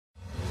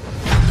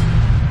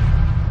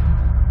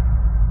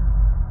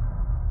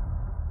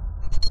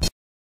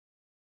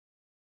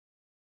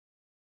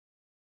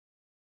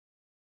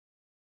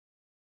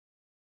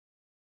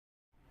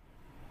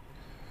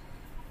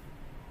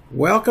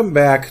Welcome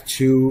back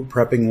to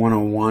Prepping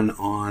 101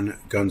 on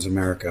Guns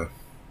America.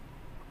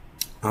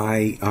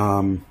 I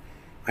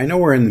know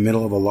we're in the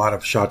middle of a lot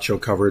of SHOT Show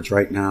coverage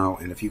right now,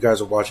 and if you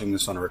guys are watching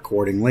this on a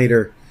recording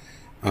later,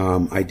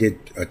 I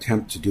did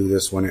attempt to do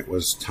this when it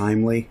was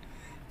timely.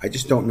 I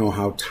just don't know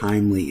how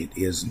timely it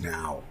is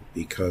now,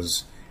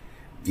 because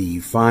the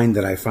find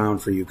that I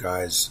found for you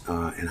guys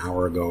an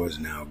hour ago is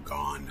now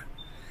gone.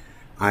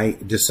 I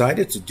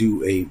decided to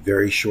do a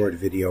very short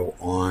video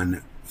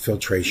on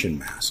filtration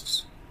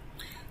masks.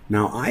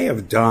 Now, I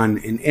have done,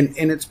 and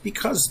it's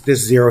because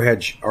this Zero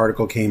Hedge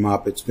article came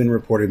up, it's been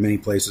reported many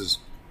places,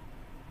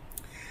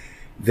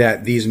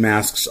 that these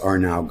masks are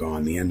now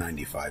gone, the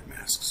N95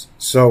 masks.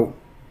 So,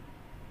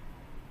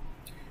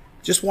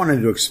 just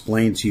wanted to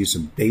explain to you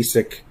some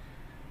basic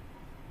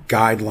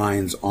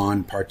guidelines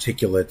on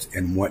particulate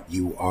and what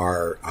you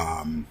are,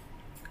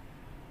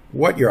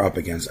 what you're up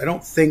against. I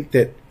don't think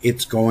that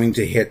it's going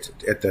to hit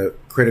at the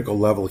critical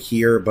level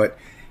here, but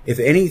if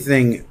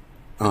anything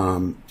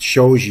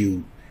shows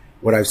you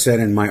what I've said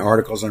in my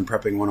articles on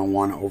Prepping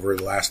 101 over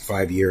the last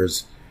 5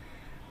 years,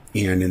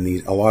 and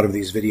in a lot of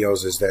these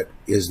videos, is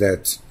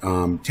that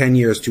 10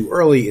 years too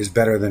early is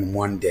better than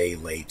 1 day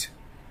late.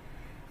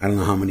 I don't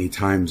know how many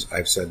times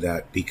I've said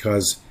that,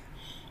 because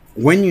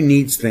when you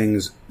need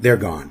things, they're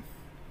gone.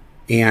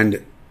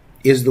 And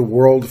is the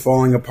world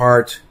falling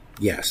apart?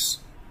 Yes.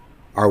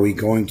 Are we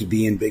going to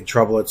be in big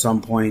trouble at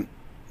some point?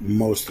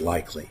 Most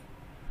likely.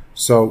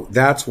 So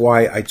that's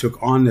why I took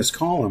on this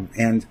column,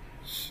 and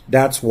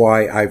that's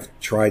why I've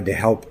tried to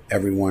help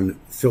everyone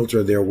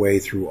filter their way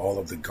through all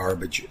of the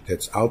garbage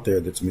that's out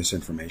there that's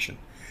misinformation.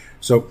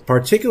 So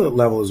particulate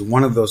level is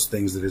one of those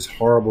things that is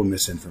horrible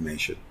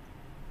misinformation.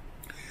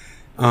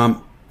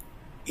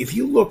 If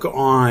you look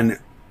on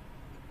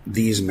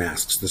these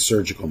masks, the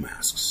surgical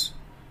masks,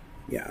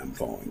 yeah, I'm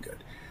following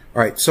good.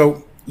 All right,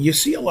 so you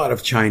see a lot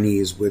of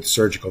Chinese with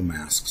surgical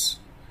masks,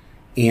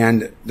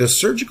 and the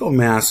surgical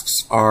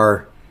masks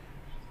are,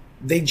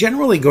 they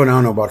generally go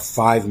down to about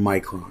 5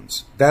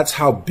 microns. That's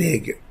how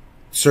big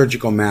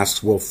surgical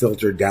masks will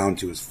filter down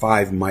to, is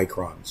 5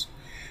 microns.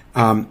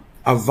 A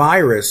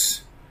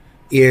virus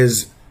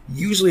is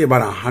usually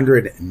about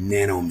 100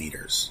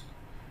 nanometers,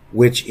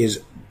 which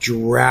is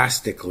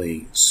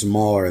drastically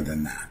smaller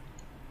than that.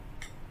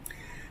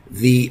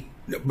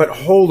 But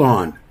hold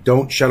on,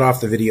 don't shut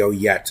off the video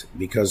yet,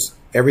 because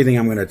everything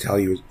I'm going to tell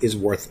you is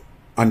worth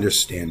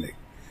understanding.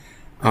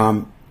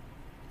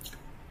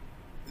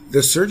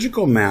 The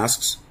surgical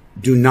masks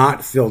do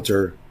not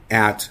filter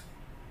at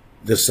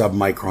the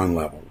submicron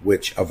level,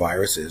 which a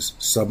virus is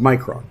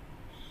submicron.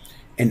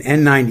 An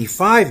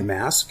N95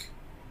 mask,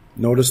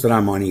 notice that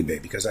I'm on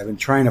eBay because I've been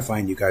trying to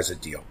find you guys a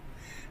deal,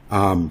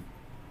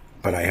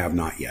 but I have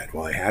not yet.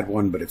 Well, I had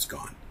one, but it's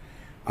gone.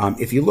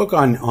 If you look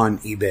on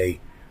eBay,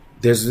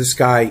 there's this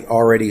guy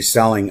already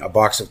selling a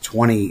box of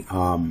 20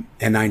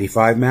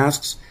 N95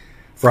 masks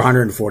for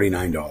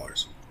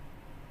 $149.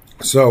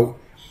 So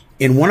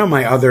in one of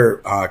my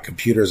other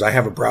computers, I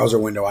have a browser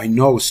window I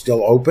know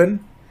still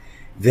open,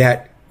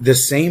 that the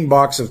same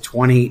box of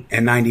 20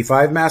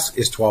 N95 masks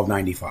is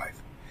 $12.95,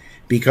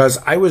 because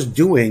I was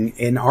doing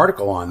an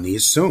article on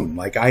these soon.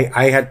 Like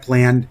I had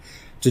planned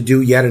to do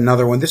yet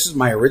another one. This is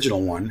my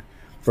original one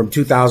from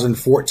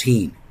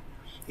 2014.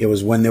 It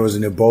was when there was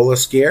an Ebola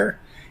scare,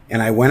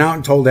 and I went out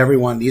and told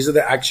everyone, these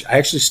are I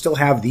actually still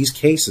have these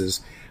cases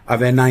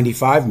of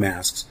N95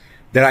 masks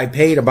that I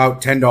paid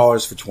about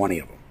 $10 for 20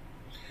 of them.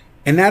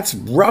 And that's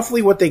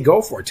roughly what they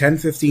go for, $10,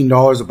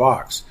 $15 a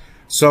box.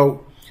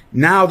 So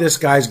now this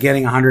guy's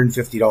getting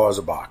 $150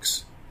 a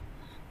box.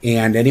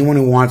 And anyone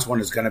who wants one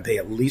is going to pay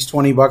at least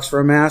 20 bucks for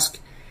a mask,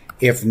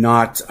 if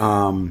not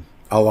a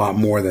lot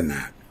more than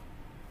that.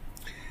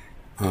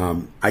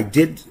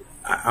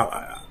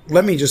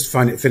 Let me just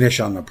finish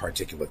on the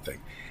particulate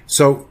thing.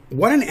 So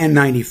what an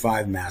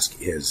N95 mask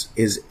is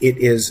it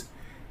is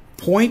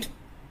 0.3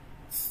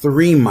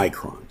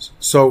 microns.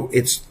 So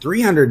it's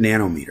 300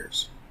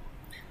 nanometers.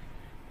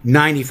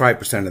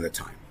 95% of the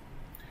time.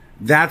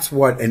 That's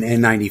what an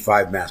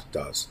N95 mask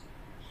does.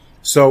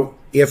 So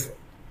if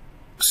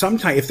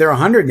they're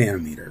 100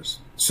 nanometers,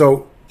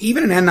 so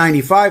even an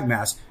N95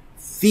 mask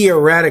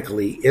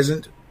theoretically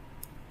isn't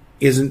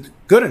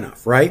good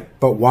enough, right?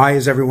 But why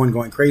is everyone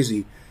going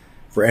crazy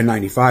for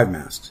N95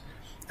 masks?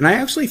 And I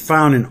actually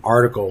found an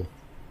article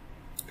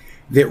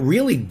that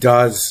really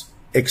does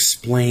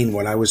explain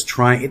what I was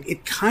trying.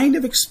 It kind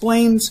of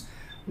explains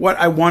what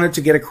I wanted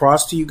to get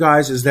across to you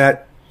guys, is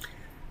that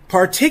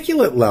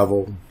particulate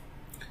level,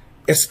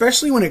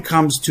 especially when it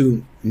comes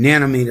to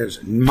nanometers,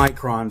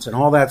 microns, and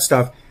all that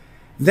stuff,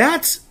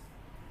 that's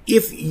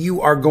if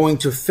you are going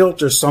to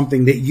filter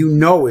something that you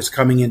know is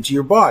coming into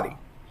your body.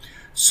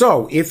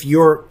 So if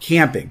you're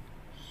camping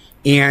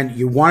and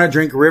you want to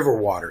drink river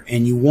water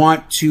and you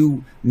want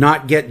to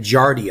not get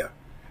giardia,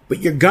 but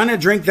you're going to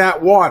drink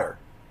that water,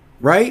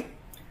 right?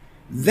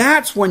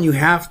 That's when you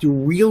have to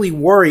really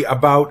worry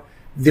about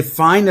the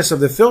fineness of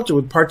the filter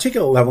with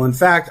particulate level. In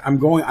fact,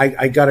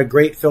 I got a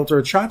great filter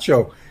at SHOT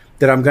Show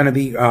that I'm going to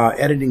be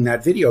editing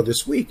that video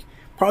this week.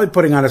 probably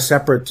putting on a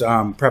separate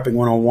Prepping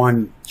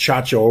 101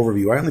 SHOT Show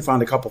overview. I only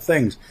found a couple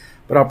things,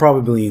 but I'll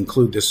probably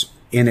include this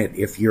in it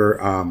if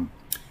you're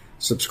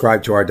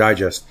subscribed to our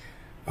digest.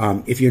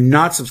 If you're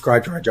not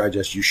subscribed to our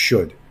digest, you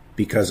should,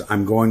 because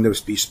I'm going to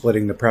be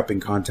splitting the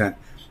prepping content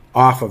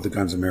off of the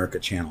Guns America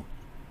channel.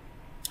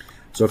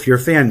 So if you're a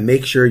fan,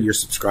 make sure you're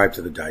subscribed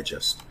to the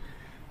digest.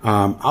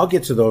 I'll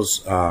get to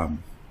those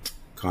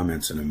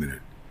comments in a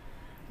minute.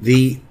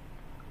 The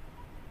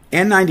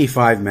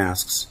N95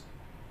 masks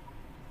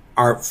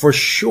are for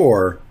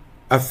sure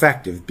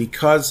effective,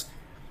 because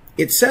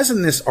it says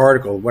in this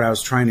article, what I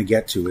was trying to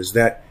get to is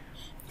that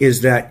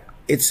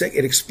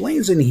it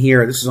explains in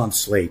here, this is on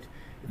Slate,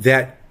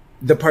 that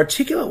the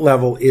particulate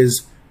level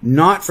is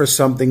not for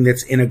something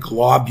that's in a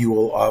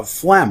globule of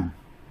phlegm.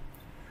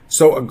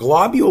 So a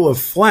globule of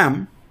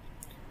phlegm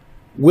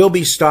will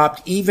be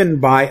stopped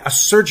even by a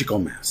surgical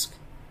mask.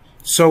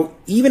 So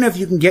even if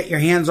you can get your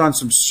hands on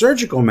some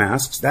surgical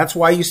masks, that's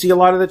why you see a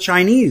lot of the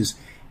Chinese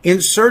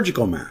in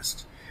surgical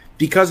masks.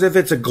 Because if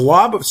it's a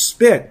glob of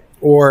spit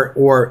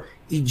or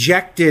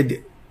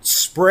ejected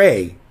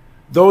spray,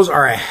 those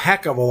are a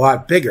heck of a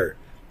lot bigger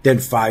than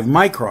 5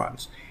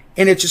 microns.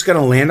 And it's just going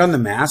to land on the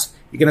mask.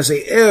 You're going to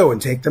say, ew,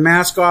 and take the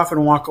mask off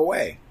and walk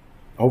away.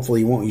 Hopefully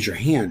you won't use your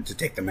hand to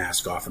take the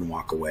mask off and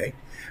walk away.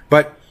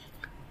 But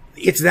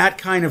it's that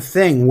kind of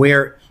thing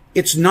where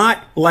it's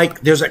not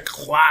like there's a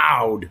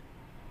cloud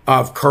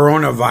of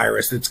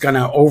coronavirus that's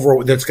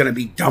going to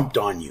be dumped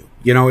on you.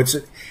 You know, it's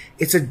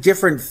a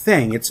different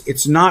thing.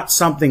 It's not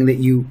something that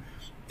you,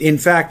 in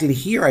fact, in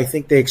here, I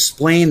think they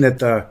explain that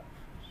the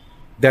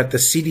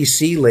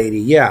CDC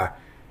lady,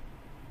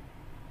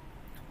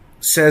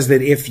 says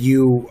that if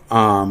you,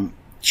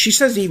 she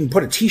says to even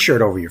put a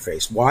t-shirt over your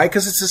face. Why?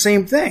 Because it's the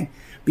same thing.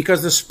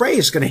 Because the spray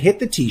is going to hit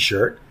the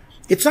t-shirt.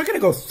 It's not going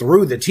to go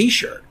through the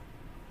t-shirt.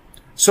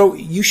 So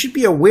you should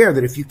be aware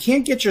that if you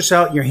can't get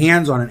your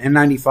hands on an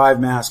N95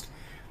 mask,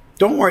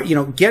 don't worry,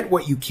 get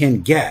what you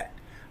can get.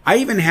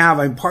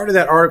 I'm part of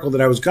that article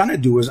that I was going to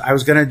do is I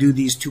was going to do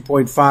these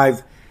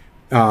 2.5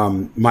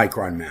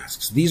 micron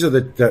masks. These are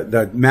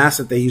the masks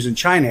that they use in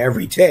China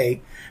every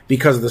day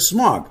because of the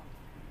smog.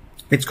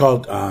 It's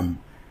called PM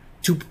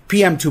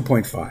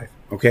 2.5.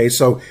 Okay,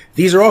 so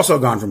these are also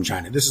gone from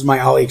China. This is my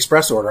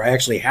AliExpress order. I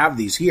actually have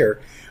these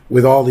here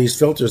with all these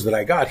filters that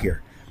I got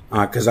here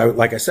because,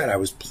 like I said, I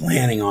was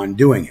planning on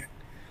doing it.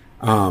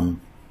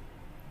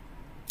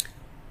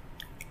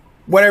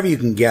 Whatever you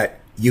can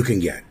get, you can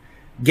get.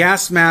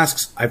 Gas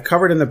masks, I've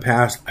covered in the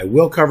past. I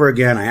will cover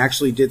again. I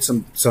actually did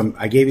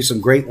I gave you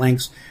some great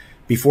links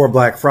before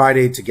Black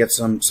Friday to get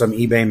some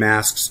eBay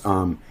masks.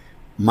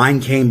 Mine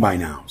came by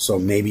now, so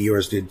maybe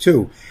yours did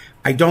too.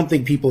 I don't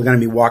think people are going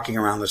to be walking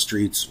around the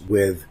streets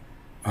with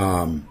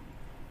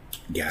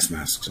gas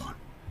masks on.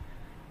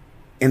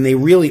 And they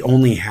really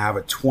only have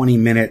a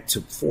 20-minute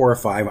to 4 or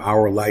 5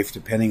 hour life,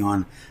 depending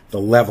on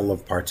the level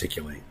of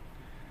particulate.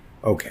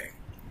 Okay.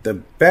 The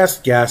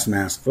best gas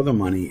mask for the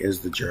money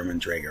is the German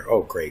Draeger.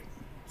 Oh, great.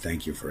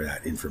 Thank you for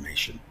that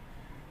information.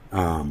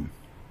 A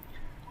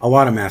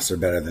lot of masks are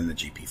better than the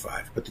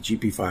GP5, but the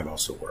GP5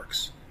 also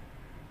works.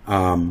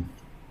 All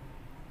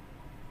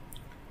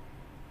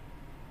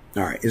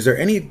right. Is there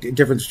any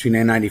difference between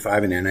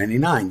N95 and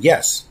N99?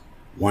 Yes.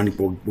 One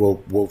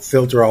will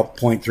filter out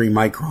 0.3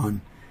 micron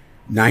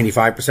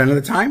 95% of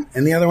the time,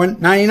 and the other one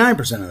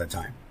 99% of the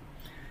time.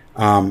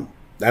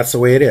 That's the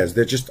way it is.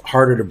 They're just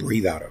harder to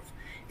breathe out of.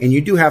 And you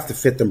do have to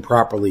fit them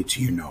properly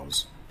to your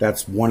nose.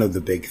 That's one of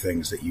the big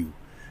things that you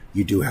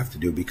do have to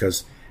do.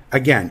 Because,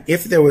 again,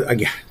 this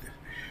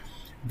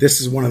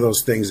is one of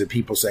those things that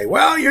people say,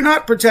 well, you're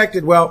not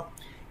protected. Well,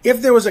 if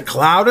there was a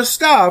cloud of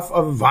stuff,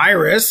 of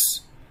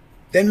virus,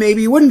 then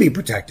maybe you wouldn't be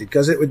protected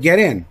because it would get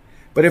in.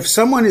 But if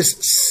someone is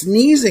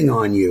sneezing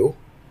on you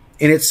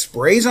and it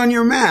sprays on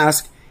your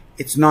mask,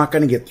 it's not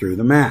going to get through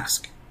the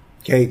mask.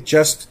 Okay,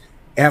 just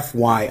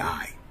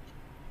FYI.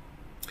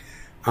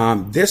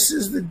 This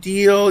is the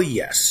deal.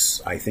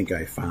 Yes, I think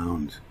I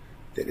found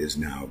that is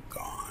now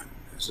gone.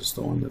 Is this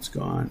the one that's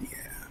gone?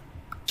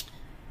 Yeah.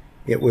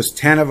 It was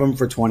 10 of them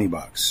for 20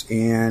 bucks,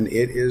 and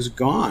it is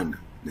gone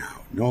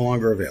now. No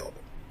longer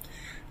available.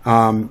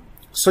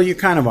 So you're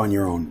kind of on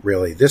your own,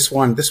 really. This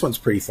one's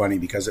pretty funny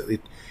because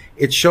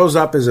it shows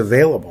up as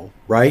available,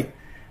 right?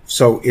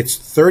 So it's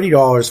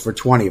 $30 for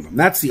 20 of them.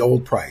 That's the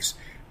old price.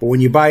 But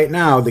when you buy it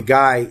now, the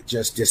guy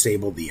just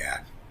disabled the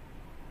ad.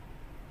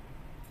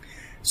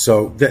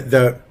 So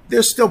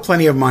there's still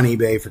plenty of them on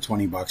eBay for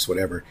 20 bucks,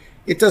 whatever.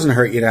 It doesn't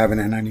hurt you to have an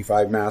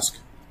N95 mask,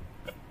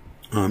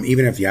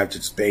 even if you have to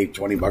just pay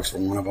 20 bucks for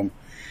one of them.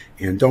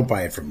 And don't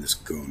buy it from this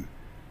goon.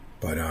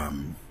 But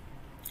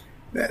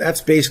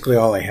that's basically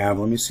all I have.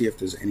 Let me see if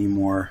there's any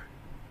more.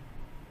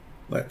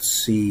 Let's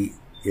see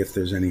if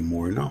there's any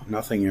more. No,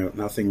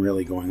 nothing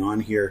really going on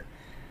here.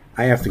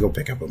 I have to go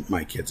pick up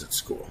my kids at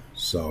school.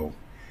 So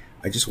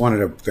I just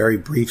wanted a very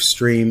brief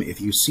stream. If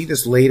you see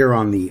this later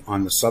on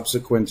the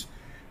subsequent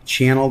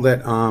channel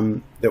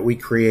that we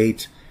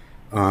create,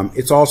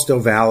 it's all still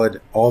valid.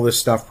 All this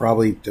stuff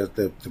probably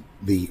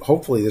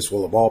hopefully this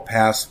will have all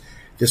passed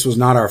This was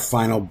not our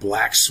final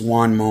black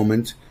swan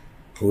moment.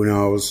 Who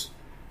knows?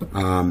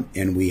 And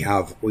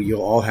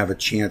you'll all have a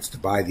chance to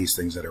buy these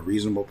things at a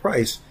reasonable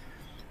price,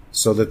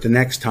 so that the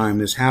next time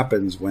this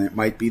happens, when it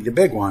might be the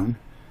big one,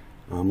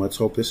 let's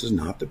hope this is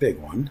not the big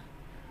one,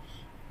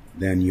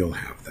 then you'll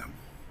have them.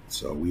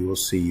 So we will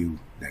see you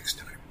next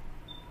time.